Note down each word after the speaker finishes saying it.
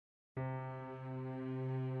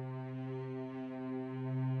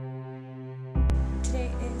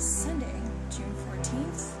Sunday, June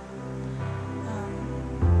 14th.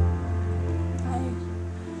 I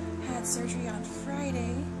had surgery on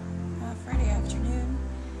Friday afternoon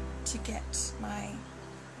to get my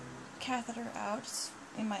catheter out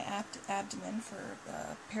in my abdomen for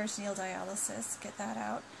the peritoneal dialysis, get that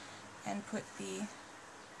out, and put the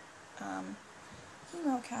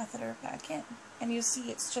hemo catheter back in. And you see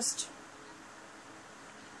it's just,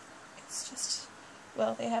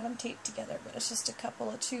 well, they have them taped together, but it's just a couple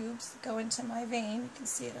of tubes that go into my vein. You can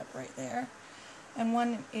see it up right there. And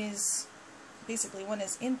one is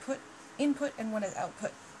input, and one is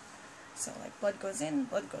output. So like blood goes in,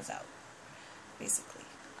 blood goes out, basically.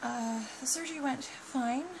 The surgery went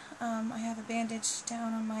fine. I have a bandage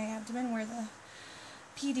down on my abdomen where the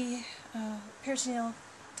PD, peritoneal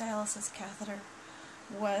dialysis catheter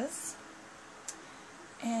was.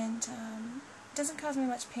 And it doesn't cause me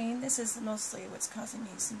much pain. This is mostly what's causing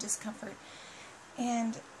me some discomfort.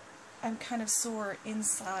 And I'm kind of sore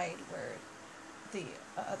inside where the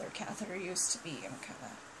other catheter used to be.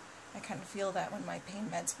 I kind of feel that when my pain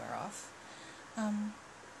meds wear off.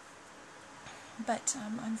 But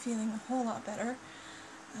I'm feeling a whole lot better.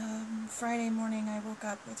 Friday morning I woke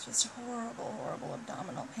up with just horrible, horrible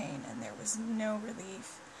abdominal pain, and there was no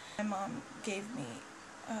relief. My mom gave me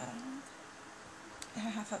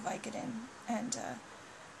half a Vicodin and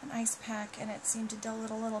an ice pack, and it seemed to dull it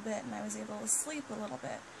a little bit, and I was able to sleep a little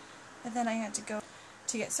bit. But then I had to go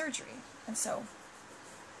to get surgery, and so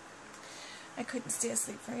I couldn't stay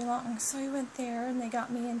asleep very long. So I went there, and they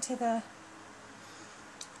got me into the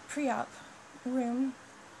pre-op room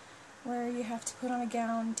where you have to put on a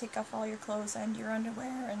gown, take off all your clothes and your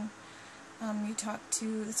underwear, and you talk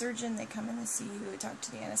to the surgeon. They come in to see you, talk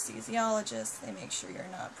to the anesthesiologist, they make sure you're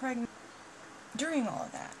not pregnant. During all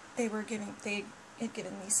of that, they had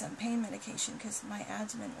given me some pain medication because my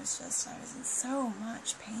abdomen was just, I was in so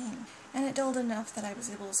much pain. And it dulled enough that I was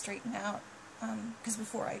able to straighten out, because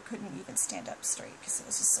before I couldn't even stand up straight because it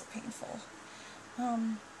was just so painful.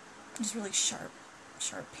 Just really sharp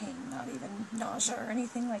pain, not even nausea or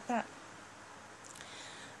anything like that.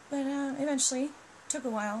 But eventually, took a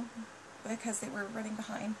while because they were running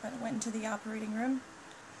behind, but I went into the operating room.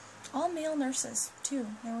 All male nurses,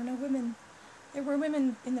 too. There were no women. There were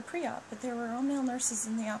women in the pre-op, but there were all male nurses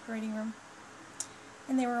in the operating room.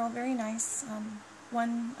 And they were all very nice.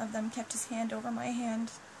 One of them kept his hand over my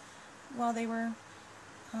hand while they were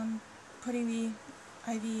putting the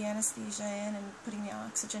IV anesthesia in and putting the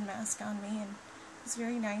oxygen mask on me, and it was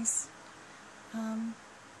very nice. And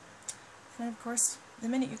of course, the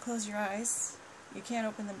minute you close your eyes, you can't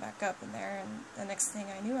open them back up in there, and the next thing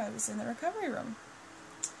I knew, I was in the recovery room.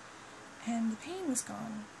 And the pain was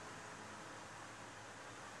gone.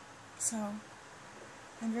 So,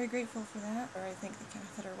 I'm very grateful for that, or I think the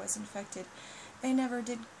catheter was infected. They never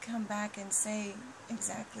did come back and say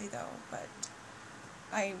exactly, though, but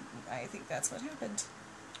I think that's what happened.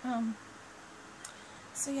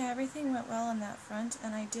 So yeah, everything went well on that front,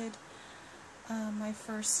 and I did my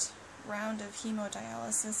first round of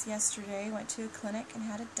hemodialysis yesterday. Went to a clinic and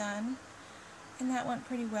had it done, and that went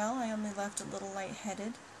pretty well. I only left a little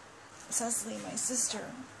lightheaded. Cecily, my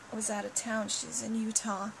sister, was out of town. She's in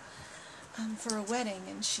Utah for a wedding,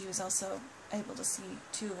 and she was also able to see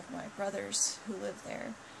two of my brothers who live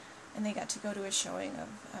there, and they got to go to a showing of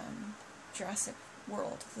Jurassic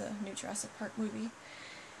World, the new Jurassic Park movie.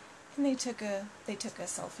 And they took a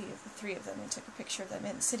selfie of the three of them. They took a picture of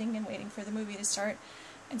them sitting and waiting for the movie to start.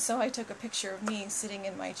 And so I took a picture of me sitting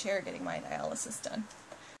in my chair getting my dialysis done.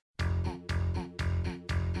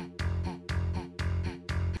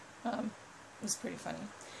 It was pretty funny.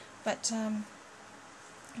 But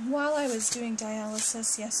while I was doing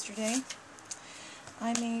dialysis yesterday,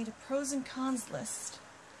 I made a pros and cons list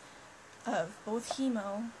of both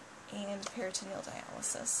hemo and peritoneal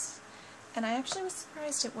dialysis. And I actually was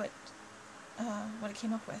surprised at what it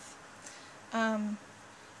came up with.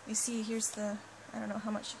 You see, here's the, I don't know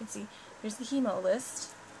how much you can see, here's the hemo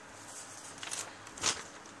list,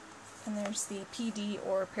 and there's the PD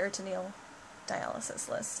or peritoneal dialysis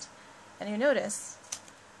list. And you notice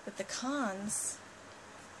that the cons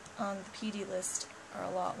on the PD list are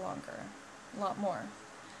a lot longer, a lot more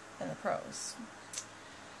than the pros.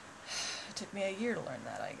 It took me a year to learn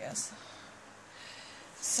that, I guess.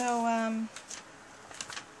 So, at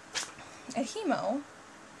hemo,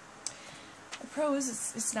 the pros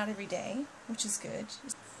it's not every day, which is good.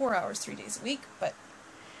 It's 4 hours, 3 days a week, but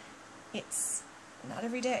it's not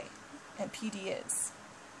every day. And PD is.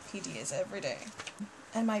 PD is every day.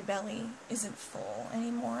 And my belly isn't full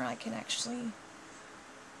anymore. I can actually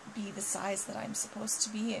be the size that I'm supposed to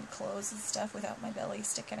be in clothes and stuff without my belly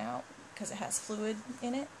sticking out. because it has fluid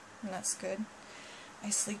in it, and that's good. I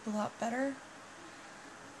sleep a lot better,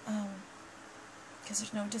 because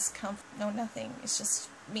there's no discomfort, no nothing. It's just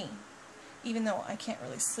me. Even though I can't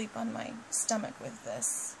really sleep on my stomach with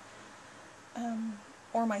this,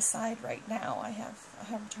 or my side right now. I have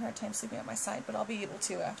a hard time sleeping on my side, but I'll be able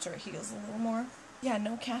to after it heals a little more. Yeah,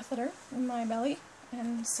 no catheter in my belly,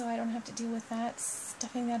 and so I don't have to deal with that,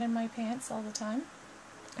 stuffing that in my pants all the time.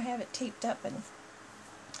 I have it taped up, and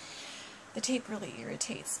the tape really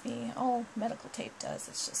irritates me. All medical tape does.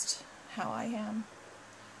 It's just how I am.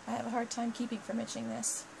 I have a hard time keeping from itching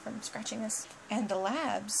this, from scratching this. And the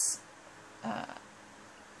labs,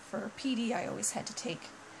 for PD, I always had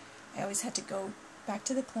to go back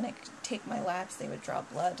to the clinic, take my labs. They would draw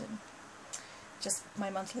blood, and just my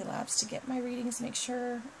monthly labs to get my readings, make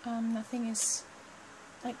sure nothing is,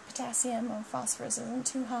 like potassium or phosphorus isn't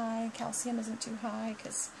too high, calcium isn't too high,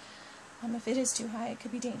 because if it is too high, it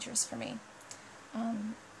could be dangerous for me.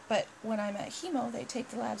 But when I'm at hemo, they take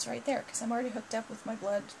the labs right there, because I'm already hooked up with my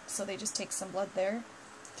blood, so they just take some blood there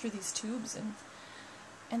through these tubes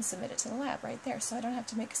and submit it to the lab right there, so I don't have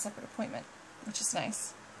to make a separate appointment, which is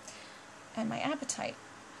nice. And my appetite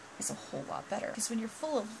is a whole lot better, because when you're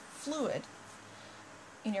full of fluid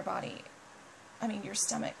in your body, I mean your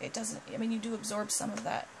stomach, it doesn't, I mean you do absorb some of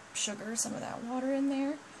that sugar, some of that water in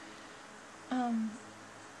there,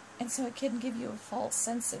 and so it can give you a false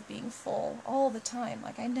sense of being full all the time.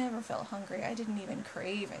 Like, I never felt hungry. I didn't even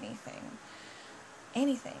crave anything,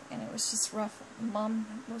 and it was just rough.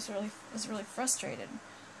 Mom was really frustrated.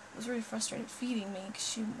 Was really frustrated feeding me, because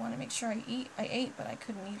she wanted to make sure I ate, but I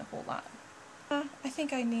couldn't eat a whole lot. I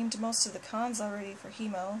think I named most of the cons already for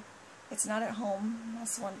hemo. It's not at home.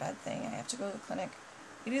 That's one bad thing. I have to go to the clinic.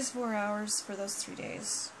 It is 4 hours for those 3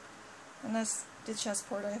 days, and that's the chest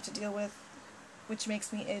port I have to deal with, which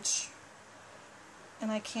makes me itch.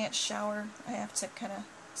 And I can't shower. I have to kind of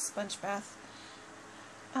sponge bath.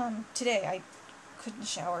 Today I couldn't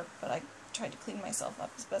shower, but I tried to clean myself up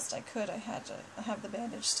as best I could. I had to have the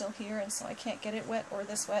bandage still here, and so I can't get it wet or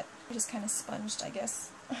this wet. I just kind of sponged, I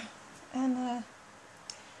guess. And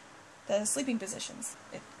the sleeping positions,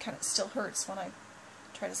 it kind of still hurts when I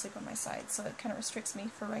try to sleep on my side, so it kind of restricts me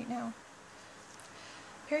for right now.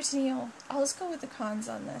 Peritoneal, I'll just go with the cons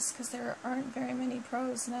on this, because there aren't very many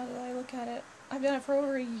pros now that I look at it. I've done it for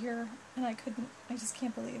over a year, and I just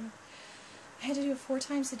can't believe it. I had to do it 4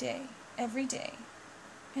 times a day, every day.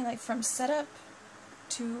 And like from setup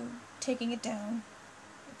to taking it down,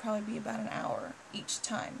 it'd probably be about an hour each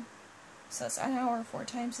time. So that's an hour 4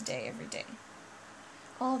 times a day, every day.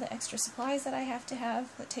 All the extra supplies that I have to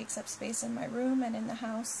have, that takes up space in my room and in the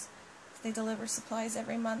house. They deliver supplies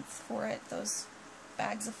every month for it, those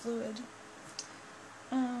bags of fluid.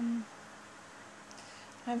 I'm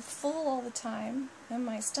full all the time, and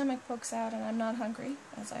my stomach pokes out, and I'm not hungry,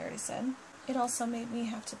 as I already said. It also made me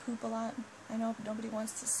have to poop a lot. I know nobody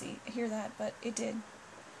wants to hear that, but it did,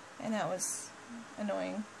 and that was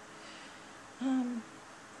annoying.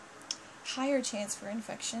 Higher chance for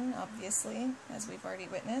infection, obviously, as we've already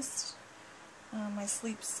witnessed. My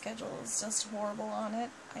sleep schedule is just horrible on it.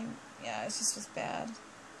 Yeah, it just was bad.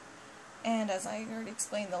 And as I already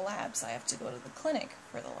explained, the labs, I have to go to the clinic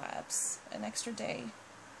for the labs, an extra day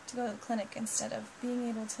to go to the clinic instead of being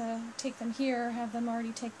able to take them here, or have them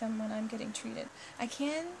already take them when I'm getting treated. I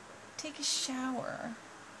can take a shower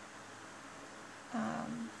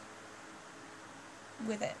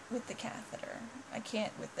with the catheter. I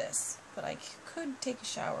can't with this, but I could take a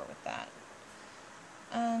shower with that.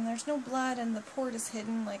 There's no blood, and the port is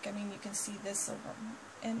hidden. Like, I mean, you can see this over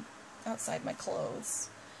and outside my clothes,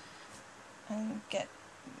 and get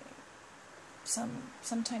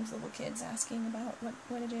sometimes little kids asking about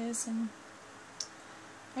what it is, and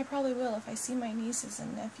I probably will if I see my nieces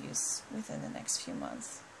and nephews within the next few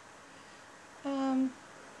months. And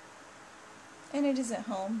it is at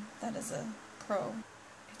home. That is a pro.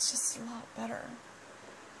 It's just a lot better.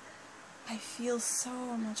 I feel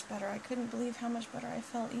so much better. I couldn't believe how much better I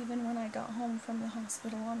felt even when I got home from the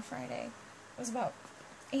hospital on Friday. It was about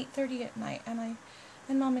 8:30 at night, and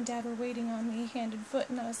Mom and Dad were waiting on me hand and foot,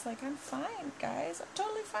 and I was like, I'm fine, guys. I'm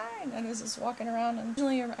totally fine. And I was just walking around,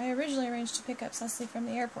 and I originally arranged to pick up Cecily from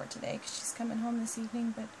the airport today, because she's coming home this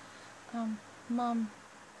evening, but Mom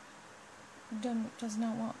does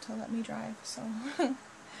not want to let me drive, so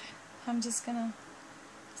I'm just gonna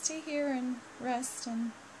stay here and rest,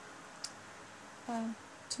 and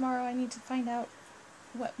tomorrow I need to find out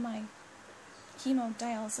what my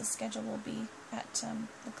dialysis schedule will be at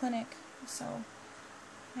the clinic, so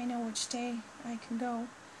I know which day I can go.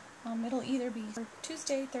 It'll either be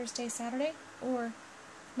Tuesday, Thursday, Saturday, or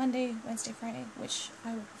Monday, Wednesday, Friday, which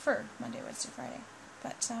I would prefer Monday, Wednesday, Friday.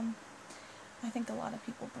 But I think a lot of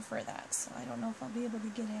people prefer that, so I don't know if I'll be able to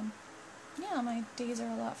get in. Yeah, my days are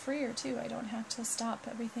a lot freer too. I don't have to stop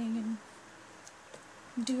everything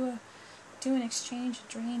and do an exchange,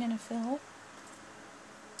 a drain, and a fill.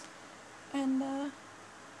 And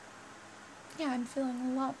yeah, I'm feeling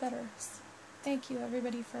a lot better. Thank you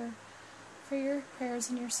everybody for your prayers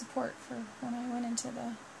and your support for when I went into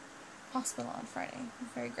the hospital on Friday. I'm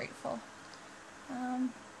very grateful.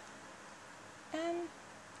 And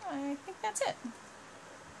I think that's it.